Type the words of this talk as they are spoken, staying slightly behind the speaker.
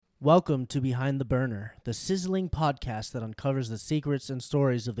Welcome to Behind the Burner, the sizzling podcast that uncovers the secrets and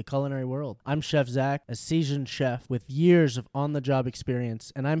stories of the culinary world. I'm Chef Zach, a seasoned chef with years of on-the-job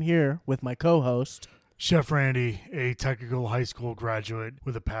experience, and I'm here with my co-host, Chef Randy, a technical high school graduate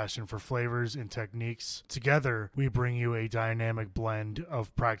with a passion for flavors and techniques. Together, we bring you a dynamic blend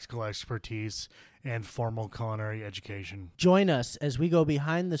of practical expertise and formal culinary education. Join us as we go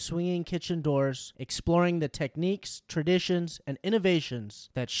behind the swinging kitchen doors, exploring the techniques, traditions, and innovations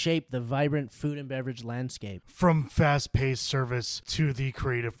that shape the vibrant food and beverage landscape. From fast-paced service to the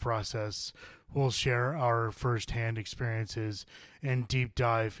creative process, we'll share our first-hand experiences and deep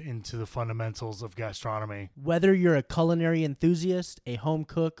dive into the fundamentals of gastronomy. Whether you're a culinary enthusiast, a home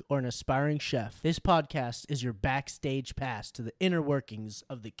cook, or an aspiring chef, this podcast is your backstage pass to the inner workings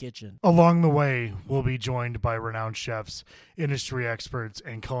of the kitchen. Along the way, we'll be joined by renowned chefs, industry experts,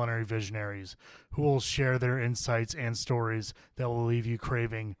 and culinary visionaries who will share their insights and stories that will leave you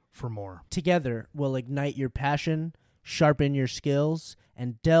craving for more. Together, we'll ignite your passion, sharpen your skills,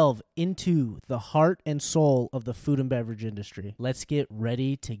 and delve into the heart and soul of the food and beverage industry. Let's get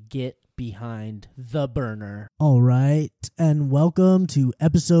ready to get behind the burner. All right, and welcome to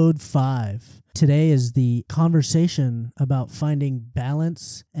episode 5. Today is the conversation about finding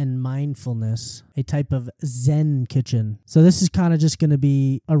balance and mindfulness, a type of Zen kitchen. So this is kind of just going to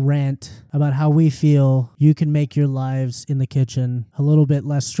be a rant about how we feel you can make your lives in the kitchen a little bit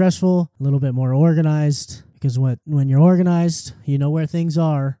less stressful, a little bit more organized. Because when you're organized, you know where things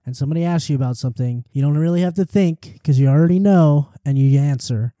are, and somebody asks you about something, you don't really have to think because you already know, and you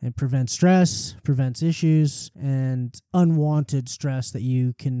answer. It prevents stress, prevents issues, and unwanted stress that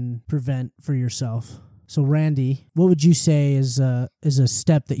you can prevent for yourself. So Randy, what would you say is a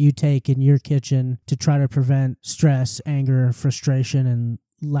step that you take in your kitchen to try to prevent stress, anger, frustration, and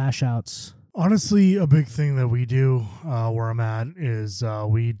lash outs? Honestly, a big thing that we do where I'm at is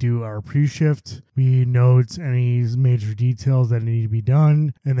we do our pre-shift. We note any major details that need to be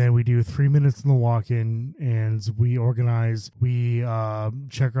done. And then we do 3 minutes in the walk-in and we organize. We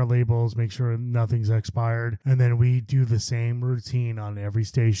check our labels, make sure nothing's expired. And then we do the same routine on every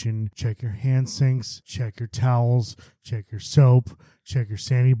station. Check your hand sinks, check your towels, check your soap, check your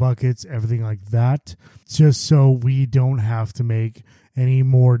sandy buckets, everything like that. Just so we don't have to make any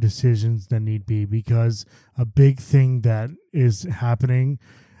more decisions than need be, because a big thing that is happening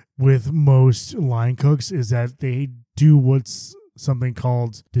with most line cooks is that they do what's something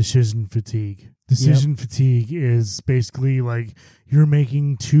called decision fatigue. Decision fatigue is basically like you're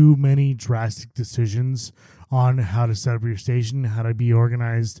making too many drastic decisions on how to set up your station, how to be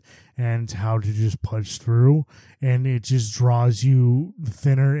organized, and how to just push through. And it just draws you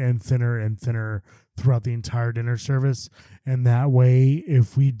thinner and thinner and thinner throughout the entire dinner service. And that way,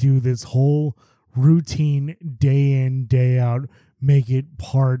 if we do this whole routine day in, day out, make it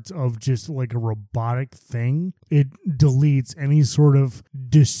part of just like a robotic thing, it deletes any sort of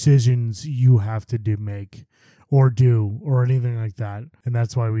decisions you have to make or do or anything like that. And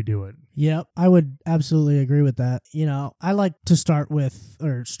that's why we do it. Yep, I would absolutely agree with that. You know, I like to start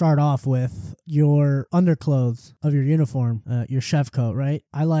off with your underclothes of your uniform, your chef coat, right?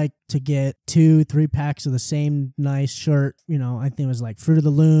 I like to get 2-3 packs of the same nice shirt. You know, I think it was like Fruit of the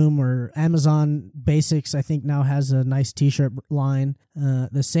Loom or Amazon Basics, I think now has a nice t-shirt line.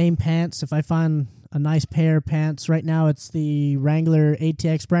 The same pants, if I find a nice pair of pants. Right now, it's the Wrangler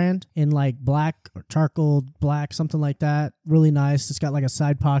ATX brand in like black or charcoal black, something like that. Really nice. It's got like a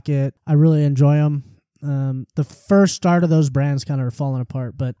side pocket. I really enjoy them. The first start of those brands kind of are falling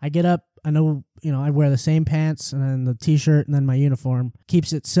apart, but I get up. I know, I wear the same pants and then the t-shirt and then my uniform.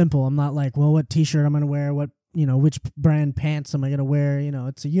 Keeps it simple. I'm not like, well, what t-shirt I'm going to wear, which brand pants am I going to wear?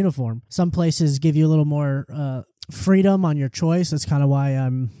 It's a uniform. Some places give you a little more freedom on your choice. That's kind of why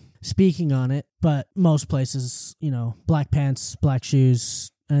I'm speaking on it, but most places, black pants, black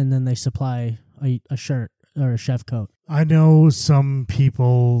shoes, and then they supply a shirt or a chef coat. I know some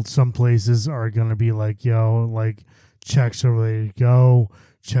places are going to be like, checks are ready to go.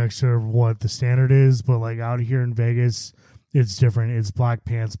 Checks are what the standard is, but like out here in Vegas, it's different. It's black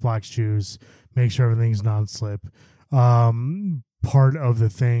pants, black shoes. Make sure everything's non-slip. Part of the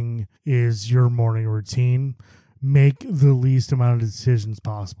thing is your morning routine. Make the least amount of decisions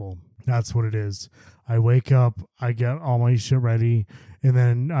possible. That's what it is. I wake up, I get all my shit ready, and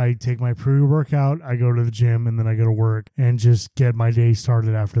then I take my pre-workout, I go to the gym, and then I go to work and just get my day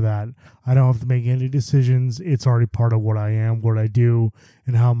started after that. I don't have to make any decisions. It's already part of what I am, what I do,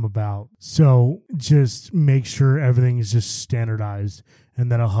 and how I'm about. So just make sure everything is just standardized,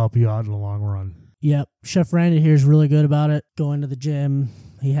 and that'll help you out in the long run. Yep. Chef Randy here is really good about it. Going to the gym,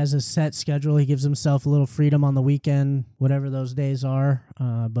 He has a set schedule. He gives himself a little freedom on the weekend, whatever those days are.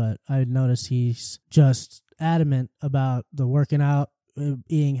 But I noticed he's just adamant about the working out,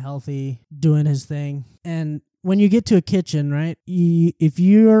 eating healthy, doing his thing. And when you get to a kitchen, right, if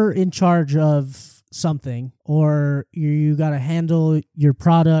you're in charge of something, or you got to handle your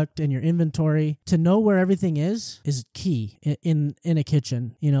product and your inventory, to know where everything is key in a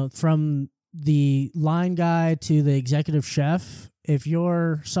kitchen. You know, from the line guy to the executive chef, if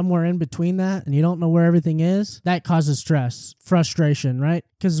you're somewhere in between that and you don't know where everything is, that causes stress, frustration, right?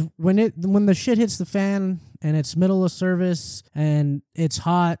 Because when the shit hits the fan and it's middle of service and it's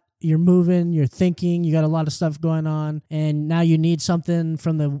hot, you're moving, you're thinking, you got a lot of stuff going on, and now you need something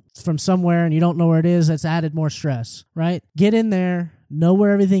from somewhere and you don't know where it is, that's added more stress, right? Get in there, know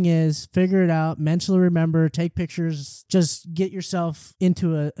where everything is, figure it out, mentally remember, take pictures, just get yourself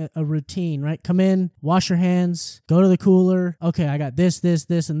into a routine, right? Come in, wash your hands, go to the cooler. Okay, I got this,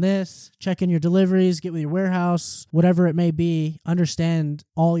 and this. Check in your deliveries, get with your warehouse, whatever it may be. Understand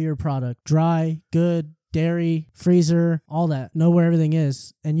all your product, dry, good, dairy, freezer, all that. Know where everything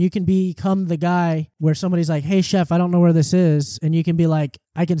is. And you can become the guy where somebody's like, hey, chef, I don't know where this is. And you can be like,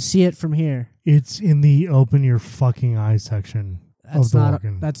 I can see it from here. It's in the open your fucking eyes section.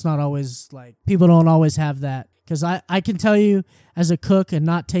 That's not always like, people don't always have that. Because I can tell you as a cook and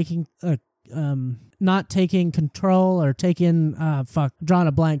not taking control or taking drawing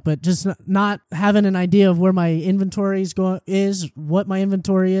a blank, but just not having an idea of where my inventory is, what my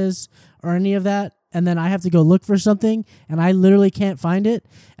inventory is, or any of that. And then I have to go look for something and I literally can't find it.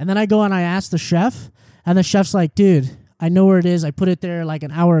 And then I go and I ask the chef, and the chef's like, dude, I know where it is. I put it there like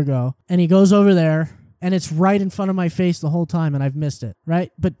an hour ago. And he goes over there and it's right in front of my face the whole time and I've missed it,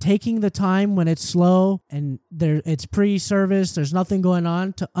 right? But taking the time when it's slow and it's pre-service, there's nothing going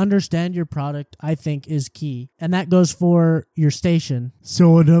on, to understand your product, I think is key. And that goes for your station.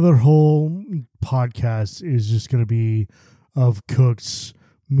 So another whole podcast is just going to be of cooks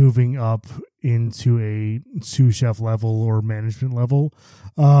moving up into a sous chef level or management level.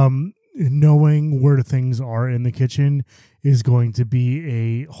 Knowing where things are in the kitchen is going to be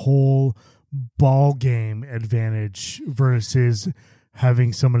a whole ball game advantage versus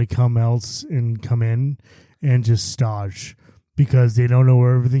having somebody come in and just stodge, because they don't know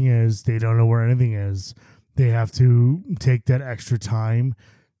where everything is. They don't know where anything is. They have to take that extra time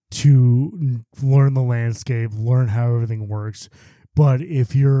to learn the landscape, learn how everything works. But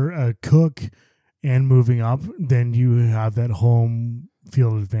if you're a cook and moving up, then you have that home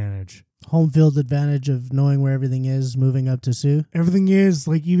field advantage. Home field advantage of knowing where everything is, moving up to sous. Everything is,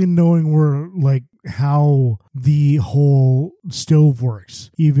 like, even knowing where, like, how the whole stove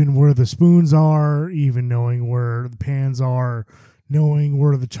works, even where the spoons are, even knowing where the pans are, knowing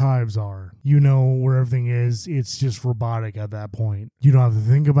where the chives are. You know where everything is. It's just robotic at that point. You don't have to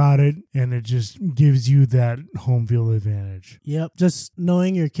think about it, and it just gives you that home field advantage. Yep. Just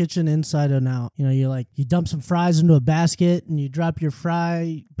knowing your kitchen inside and out. You know, you dump some fries into a basket and you drop your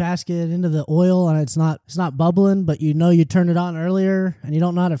fry basket into the oil and it's not bubbling, but you know you turned it on earlier and you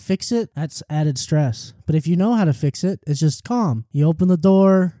don't know how to fix it. That's added stress. But if you know how to fix it, it's just calm. You open the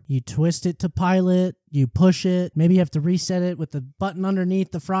door, you twist it to pilot, you push it. Maybe you have to reset it with the button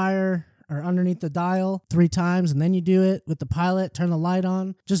underneath the fryer or underneath the dial 3 times, and then you do it with the pilot, turn the light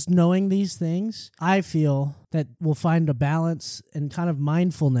on. Just knowing these things, I feel that we'll find a balance and kind of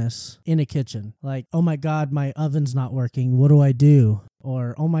mindfulness in a kitchen. Like, oh my God, my oven's not working. What do I do?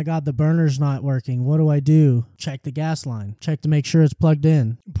 Or, oh my God, the burner's not working. What do I do? Check the gas line. Check to make sure it's plugged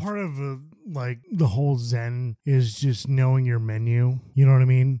in. Part of the whole Zen is just knowing your menu. You know what I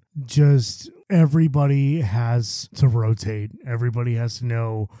mean? Just everybody has to rotate. Everybody has to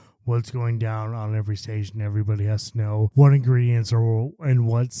know what's going down on every station. Everybody has to know what ingredients are and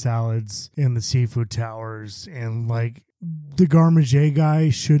what salads in the seafood towers. And like, the garde guy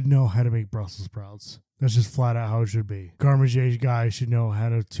should know how to make Brussels sprouts. That's just flat out how it should be. Garde guy should know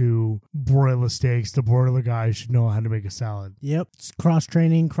how to broil the steaks. The broiler guy should know how to make a salad. Yep. It's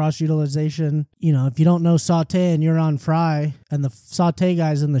cross-training, cross-utilization. You know, if you don't know saute and you're on fry and the saute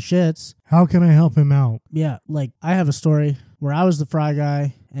guy's in the shits, how can I help him out? Yeah. Like, I have a story where I was the fry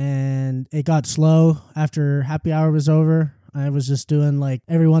guy and it got slow after happy hour was over. I was just doing, like,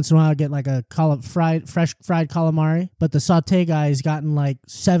 every once in a while I'd get like a fresh fried calamari. But the saute guy's gotten like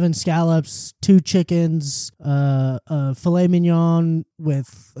 7 scallops, 2 chickens, a filet mignon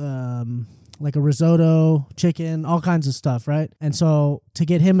with like a risotto, chicken, all kinds of stuff, right? And so to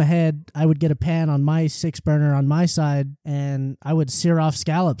get him ahead, I would get a pan on my 6-burner on my side and I would sear off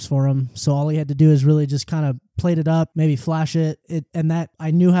scallops for him. So all he had to do is really just kind of plate it up, maybe flash it. And that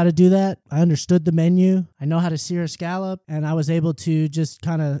I knew how to do that. I understood the menu. I know how to sear a scallop, and I was able to just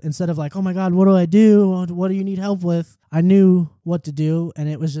kind of, instead of like, oh my God, what do I do? What do you need help with? I knew what to do, and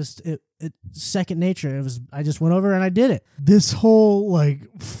it was just second nature. I just went over and I did it. This whole like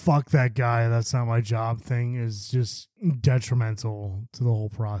fuck that guy, that's not my job thing is just detrimental to the whole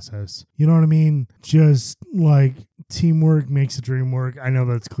process. You know what I mean? Just like teamwork makes the dream work. I know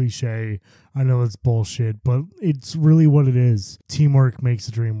that's cliche. I know that's bullshit, but it's really what it is. Teamwork makes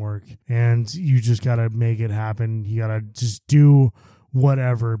the dream work, and you just gotta make it happen. You gotta just do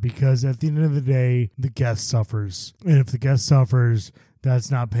whatever, because at the end of the day, the guest suffers. And if the guest suffers, that's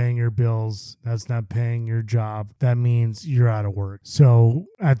not paying your bills. That's not paying your job. That means you're out of work. So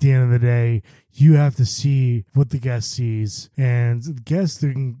at the end of the day, you have to see what the guest sees. And the guest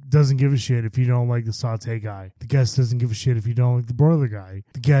doesn't give a shit if you don't like the saute guy. The guest doesn't give a shit if you don't like the broiler guy.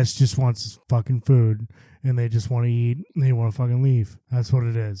 The guest just wants his fucking food, and they just want to eat, and they want to fucking leave. That's what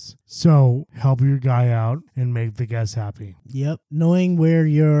it is. So help your guy out and make the guests happy. Yep. Knowing where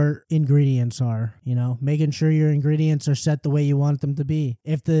your ingredients are, making sure your ingredients are set the way you want them to be.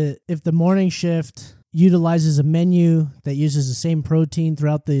 If the morning shift utilizes a menu that uses the same protein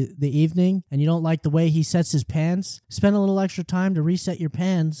throughout the evening, and you don't like the way he sets his pans, spend a little extra time to reset your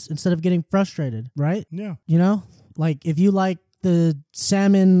pans instead of getting frustrated, right? Yeah. Like if you like the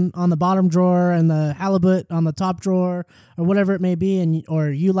salmon on the bottom drawer and the halibut on the top drawer, or whatever it may be, or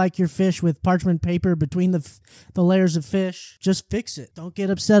you like your fish with parchment paper between the layers of fish, just fix it. Don't get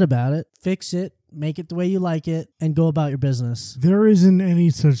upset about it. Fix it. Make it the way you like it, and go about your business. There isn't any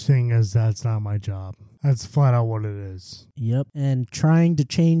such thing as that's not my job. That's flat out what it is. Yep. And trying to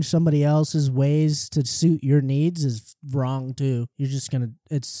change somebody else's ways to suit your needs is wrong too. You're just gonna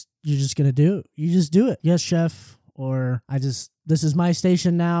do it. You just do it. Yes, chef. Or this is my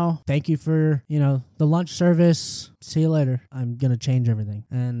station now. Thank you for, the lunch service. See you later. I'm going to change everything.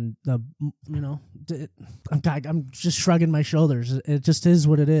 And, I'm just shrugging my shoulders. It just is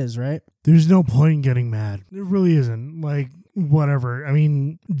what it is, right? There's no point in getting mad. There really isn't. Like, whatever. I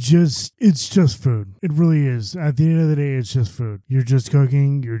mean, it's just food. It really is. At the end of the day, it's just food. You're just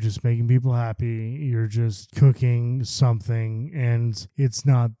cooking. You're just making people happy. You're just cooking something, and it's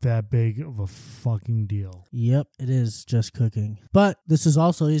not that big of a fucking deal. Yep, it is just cooking. But this is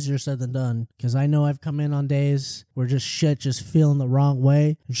also easier said than done, because I know I've come in on days where shit just feeling the wrong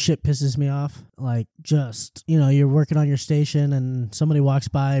way, and shit pisses me off. Like, you're working on your station and somebody walks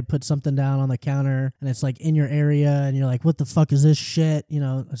by, puts something down on the counter, and it's like in your area, and you're like, what the fuck is this shit?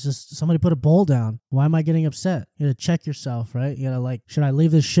 It's just somebody put a bowl down. Why am I getting upset? You gotta check yourself, right? You gotta should I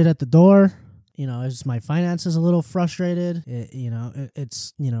leave this shit at the door? Is my finances a little frustrated? You're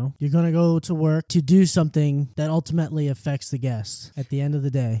going to go to work to do something that ultimately affects the guest at the end of the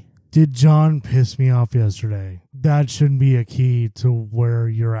day. Did John piss me off yesterday? That shouldn't be a key to where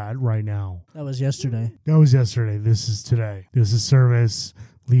you're at right now. That was yesterday. This is today. This is service.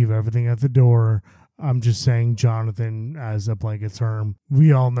 Leave everything at the door. I'm just saying Jonathan as a blanket term.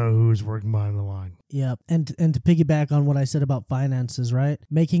 We all know who's working behind the line. Yeah, and to piggyback on what I said about finances, right?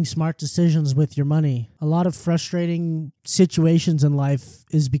 Making smart decisions with your money. A lot of frustrating situations in life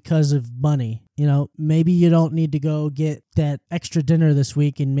is because of money. Maybe you don't need to go get that extra dinner this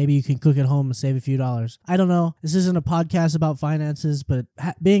week, and maybe you can cook at home and save a few dollars. I don't know. This isn't a podcast about finances, but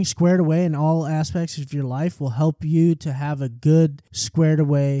being squared away in all aspects of your life will help you to have a good squared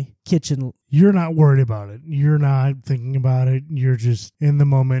away kitchen. You're not worried about it. You're not thinking about it. You're just in the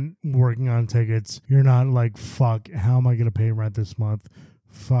moment working on tickets. You're not like, fuck, how am I going to pay rent this month?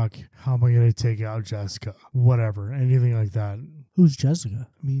 Fuck, how am I going to take out Jessica? Whatever, anything like that. Who's Jessica?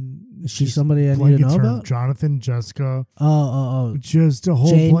 I mean, is she somebody I need to know about? Jonathan, Jessica. Oh. Just a whole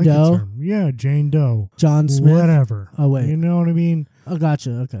Jane blanket Doe? term. Yeah, Jane Doe. John Smith? Whatever. Oh, wait. You know what I mean? Oh,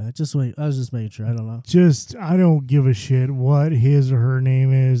 gotcha. Okay. I was just making sure. I don't know. I don't give a shit what his or her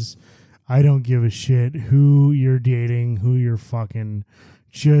name is. I don't give a shit who you're dating, who you're fucking.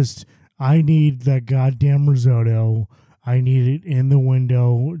 I need that goddamn risotto. I need it in the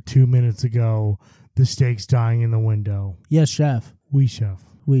window 2 minutes ago. The steak's dying in the window. Yes, chef. We chef.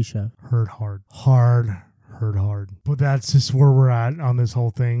 Hurt hard. Hurt hard. But that's just where we're at on this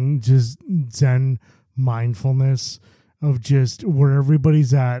whole thing. Just Zen mindfulness of just where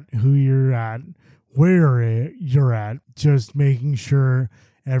everybody's at, who you're at, where you're at. Just making sure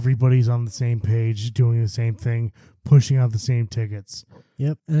everybody's on the same page, doing the same thing, pushing out the same tickets.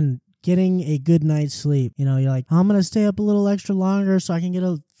 Yep. And getting a good night's sleep. You know, you're like, I'm going to stay up a little extra longer so I can get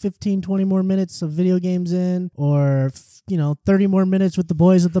 15, 20 more minutes of video games in, or 30 more minutes with the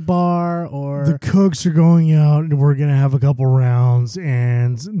boys at the bar, or the cooks are going out and we're going to have a couple rounds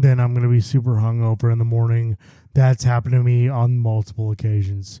and then I'm going to be super hungover in the morning. That's happened to me on multiple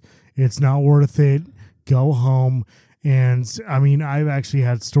occasions. It's not worth it. Go home. And I mean, I've actually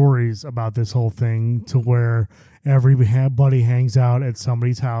had stories about this whole thing to where everybody hangs out at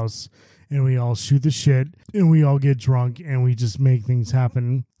somebody's house and we all shoot the shit and we all get drunk and we just make things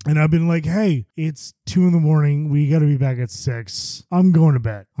happen. And I've been like, hey, it's 2 a.m. We got to be back at 6. I'm going to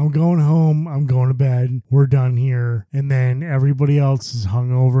bed. I'm going home. I'm going to bed. We're done here. And then everybody else is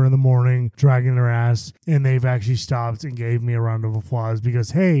hungover in the morning, dragging their ass. And they've actually stopped and gave me a round of applause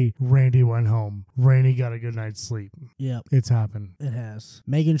because, hey, Randy went home. Randy got a good night's sleep. Yep. It's happened. It has.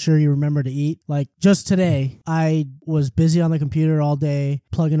 Making sure you remember to eat. Like just today, I was busy on the computer all day,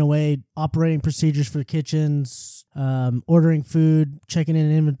 plugging away operating procedures for kitchens, ordering food, checking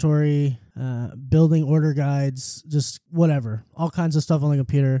in inventory, building order guides, just whatever, all kinds of stuff on the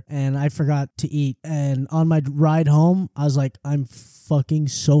computer. And I forgot to eat. And on my ride home, I was like, I'm fucking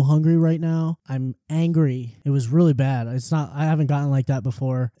so hungry right now. I'm angry. It was really bad. I haven't gotten like that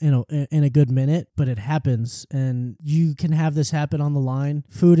before, in a good minute, but it happens. And you can have this happen on the line.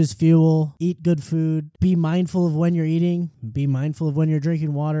 Food is fuel. Eat good food. Be mindful of when you're eating. Be mindful of when you're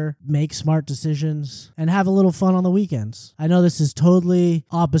drinking water. Make smart decisions and have a little fun on the weekends. I know this is totally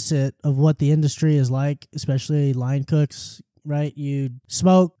opposite of what the industry is like, especially line cooks. Right? You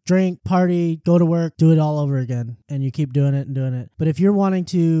smoke, drink, party, go to work, do it all over again. And you keep doing it and doing it. But if you're wanting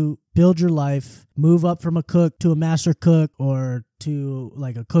to build your life, move up from a cook to a master cook, or to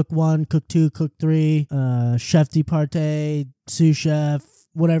like a cook 1, cook 2, cook 3, chef de partie, sous chef,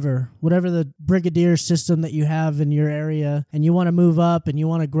 whatever the brigadier system that you have in your area, and you want to move up and you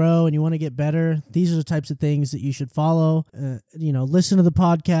want to grow and you want to get better, these are the types of things that you should follow. Listen to the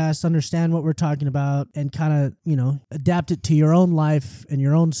podcast, understand what we're talking about, and kind of, adapt it to your own life and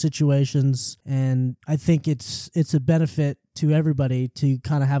your own situations. And I think it's a benefit to everybody to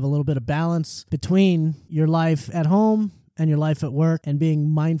kind of have a little bit of balance between your life at home and your life at work, and being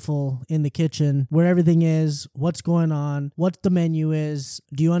mindful in the kitchen where everything is, what's going on, what the menu is.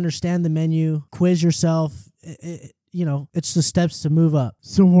 Do you understand the menu? Quiz yourself. It's the steps to move up.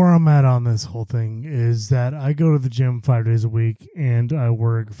 So where I'm at on this whole thing is that I go to the gym 5 days a week and I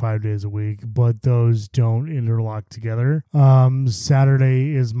work 5 days a week, but those don't interlock together.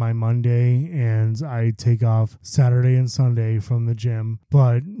 Saturday is my Monday and I take off Saturday and Sunday from the gym,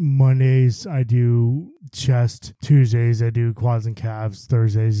 but Mondays I do chest, Tuesdays I do quads and calves,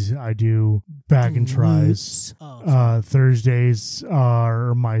 Thursdays I do back and tries, Thursdays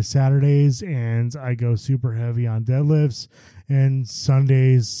are my Saturdays and I go super heavy on deadlifts, and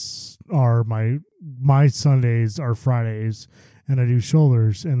Sundays are my Sundays are Fridays and I do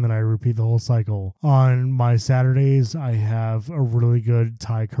shoulders, and then I repeat the whole cycle. On my Saturdays I have a really good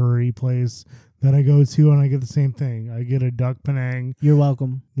Thai curry place that I go to and I get the same thing. I get a duck Penang. You're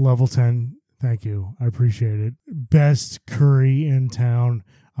welcome. Level 10. Thank you. I appreciate it. Best curry in town.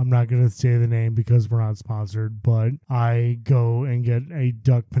 I'm not going to say the name because we're not sponsored, but I go and get a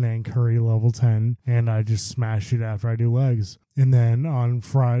duck Penang curry level 10 and I just smash it after I do legs. And then on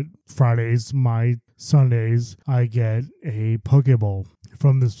Fridays, my Sundays, I get a poke bowl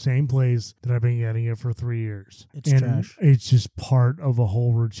from the same place that I've been getting it for 3 years. It's trash. It's just part of a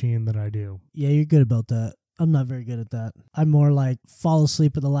whole routine that I do. Yeah, you're good about that. I'm not very good at that. I'm more like fall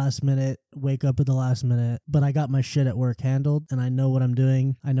asleep at the last minute, wake up at the last minute, but I got my shit at work handled and I know what I'm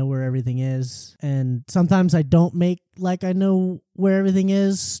doing. I know where everything is. And sometimes I don't make like I know where everything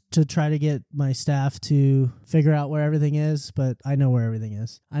is to try to get my staff to figure out where everything is, but I know where everything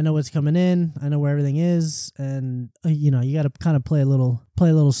is. I know what's coming in. I know where everything is. And you got to kind of play a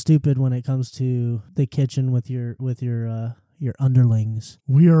little stupid when it comes to the kitchen with your underlings.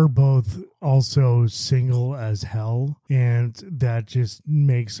 We are both also single as hell, and that just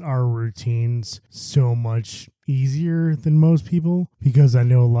makes our routines so much easier than most people, because I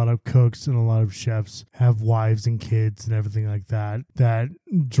know a lot of cooks and a lot of chefs have wives and kids and everything like that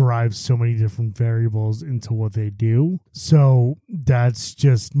drives so many different variables into what they do. So that's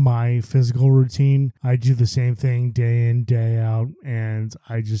just my physical routine. I do the same thing day in, day out, and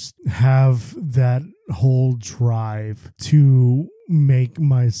I just have that whole drive to make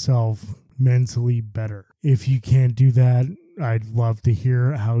myself mentally better. If you can't do that, I'd love to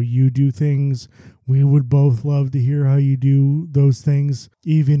hear how you do things. We would both love to hear how you do those things,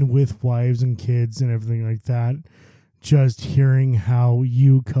 even with wives and kids and everything like that. just hearing how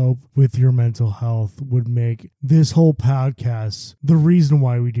you cope with your mental health would make this whole podcast the reason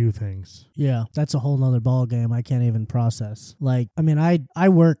why we do things. Yeah, that's a whole nother ball game I can't even process. Like, I mean, I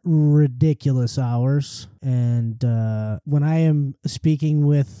work ridiculous hours, and when I am speaking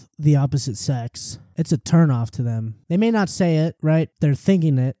with the opposite sex, it's a turnoff to them. They may not say it, right? They're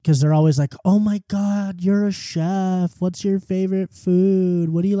thinking it because they're always like, oh my God, you're a chef. What's your favorite food?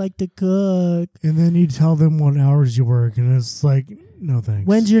 What do you like to cook? And then you tell them what hours you work, and it's like, no thanks.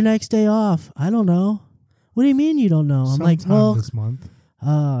 When's your next day off? I don't know. What do you mean you don't know? I'm like, well, this month.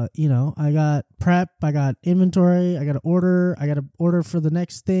 I got prep, I got inventory, I got to order for the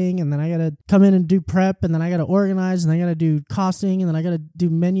next thing, and then I got to come in and do prep, and then I got to organize, and I got to do costing, and then I got to do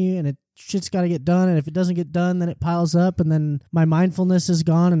menu, and shit's got to get done, and if it doesn't get done, then it piles up, and then my mindfulness is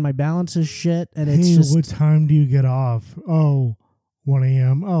gone, and my balance is shit, and it's just... What time do you get off? Oh, 1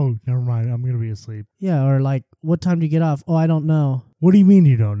 a.m. Oh, never mind. I'm going to be asleep. Yeah, or like, what time do you get off? Oh, I don't know. What do you mean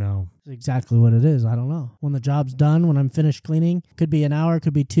you don't know? That's exactly what it is. I don't know. When the job's done, when I'm finished cleaning, could be an hour,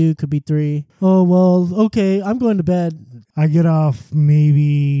 could be 2, could be 3. Oh, well, okay, I'm going to bed. I get off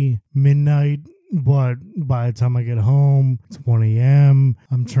maybe midnight, but by the time I get home, it's 1 a.m.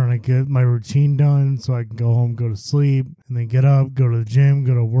 I'm trying to get my routine done so I can go home, go to sleep, and then get up, go to the gym,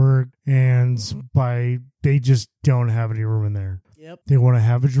 go to work, and they just don't have any room in there. Yep. They want to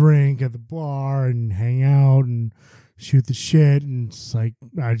have a drink at the bar and hang out and shoot the shit, and it's like,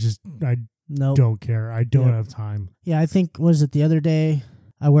 I Nope. don't care. I don't have time. Yeah, I think, was it the other day,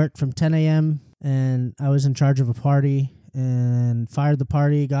 I worked from 10 a.m. and I was in charge of a party and fired the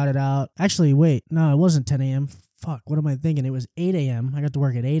party, got it out. Actually, wait, no, it wasn't 10 a.m. Fuck, what am I thinking? It was 8 a.m. I got to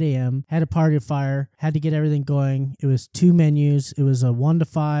work at 8 a.m., had a party to fire, had to get everything going. It was 2 menus. It was a 1 to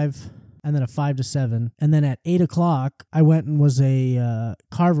 5 and then a 5 to 7. And then at 8 o'clock, I went and was a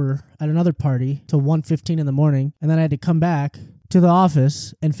carver at another party till 1:15 in the morning. And then I had to come back to the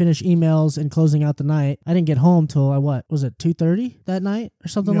office and finish emails and closing out the night. I didn't get home till, was it 2:30 that night or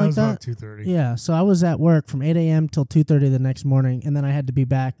something like that? It was about 2:30. Yeah, so I was at work from 8 a.m. till 2:30 the next morning, and then I had to be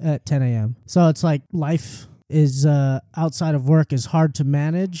back at 10 a.m. So it's like life is outside of work is hard to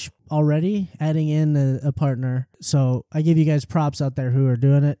manage already, adding in a partner. So I give you guys props out there who are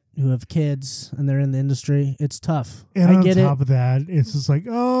doing it, who have kids and they're in the industry. It's tough. And I get on top of that, it's just like,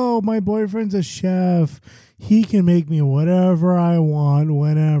 oh, my boyfriend's a chef. He can make me whatever I want,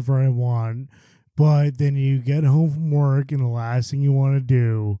 whenever I want. But then you get home from work and the last thing you want to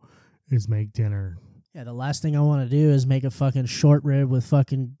do is make dinner. Yeah, the last thing I want to do is make a fucking short rib with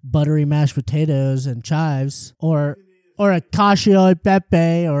fucking buttery mashed potatoes and chives, or a cacio e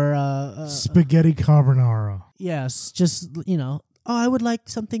pepe, or a spaghetti carbonara. Yes, just, oh, I would like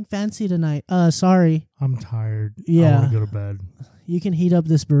something fancy tonight. Sorry. I'm tired. Yeah. I want to go to bed. You can heat up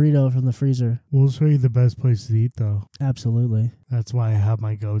this burrito from the freezer. We'll show you the best place to eat, though. Absolutely. That's why I have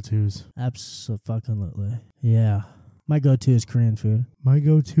my go-tos. Absolutely. Yeah. My go-to is Korean food. My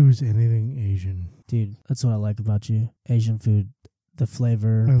go-to is anything Asian. Dude, that's what I like about you. Asian food, the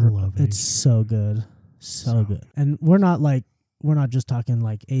flavor. I love it. It's so good. So good. And we're not just talking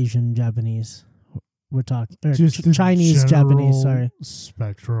like Asian, Japanese. We're talking just the Chinese, Japanese, sorry.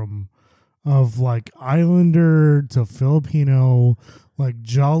 Spectrum of like Islander to Filipino. Like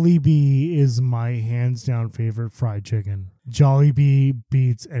Jollibee is my hands down favorite fried chicken. Jollibee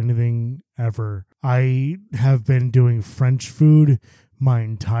beats anything ever. I have been doing French food my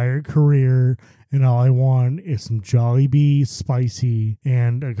entire career, and all I want is some Jollibee spicy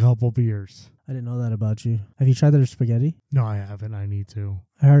and a couple beers. I didn't know that about you. Have you tried their spaghetti? No, I haven't. I need to.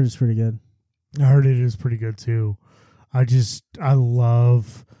 I heard it's pretty good. I heard it is pretty good too. I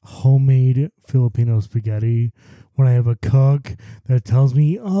love homemade Filipino spaghetti. When I have a cook that tells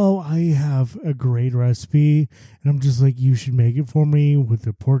me, oh, I have a great recipe, and I'm just like, you should make it for me with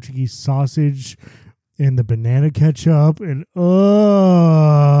the Portuguese sausage and the banana ketchup, and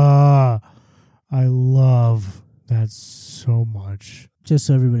I love that so much. Just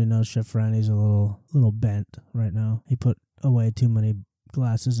so everybody knows, Chef Randy's a little bent right now. He put away too many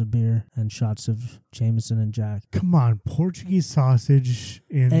glasses of beer and shots of Jameson and Jack. Come on, Portuguese sausage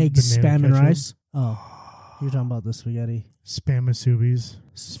and eggs, banana spam, ketchup. and rice. Oh, you're talking about the spaghetti. Spam-asubis.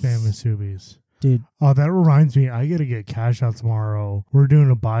 Dude. Oh, that reminds me. I got to get cash out tomorrow. We're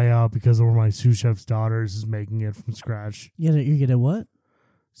doing a buyout because one of my sous chef's daughters is making it from scratch. You get a what?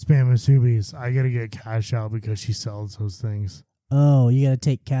 Spam-asubis. I got to get cash out because she sells those things. Oh, you got to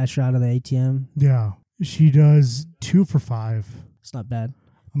take cash out of the ATM? Yeah. She does 2 for $5. It's not bad.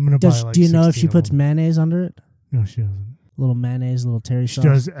 I'm going to buy like do you know if 16 she of puts them. mayonnaise under it? No, she doesn't. little mayonnaise, a little teriyaki She sauce.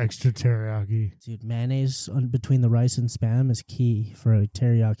 does extra teriyaki. Dude, mayonnaise between the rice and spam is key for a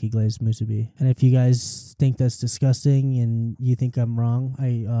teriyaki glazed musubi. And if you guys think that's disgusting and you think I'm wrong,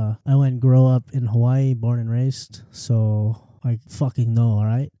 I went and grow up in Hawaii, born and raised, so I fucking know, all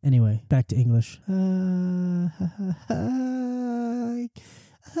right? Anyway, back to English.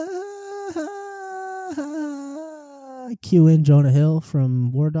 Cue in Jonah Hill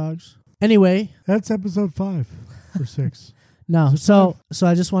from War Dogs. Anyway, That's episode 5 or 6. no, so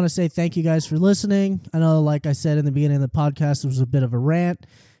I just want to say thank you guys for listening. I know, like I said in the beginning of the podcast, it was a bit of a rant,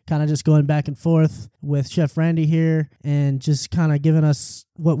 kind of just going back and forth with Chef Randy here and just kind of giving us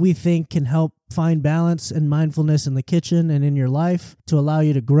what we think can help find balance and mindfulness in the kitchen and in your life to allow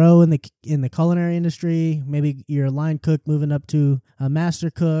you to grow in the culinary industry. Maybe you're a line cook moving up to a master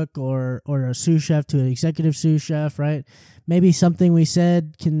cook or a sous chef to an executive sous chef, right? Maybe something we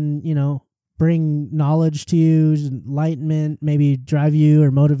said can, bring knowledge to you, enlightenment, maybe drive you or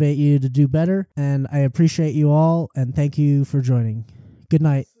motivate you to do better. And I appreciate you all and thank you for joining. Good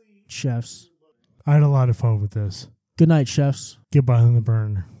night, chefs. I had a lot of fun with this. Good night, chefs. Get behind the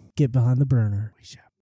burner. Get behind the burner. We shall.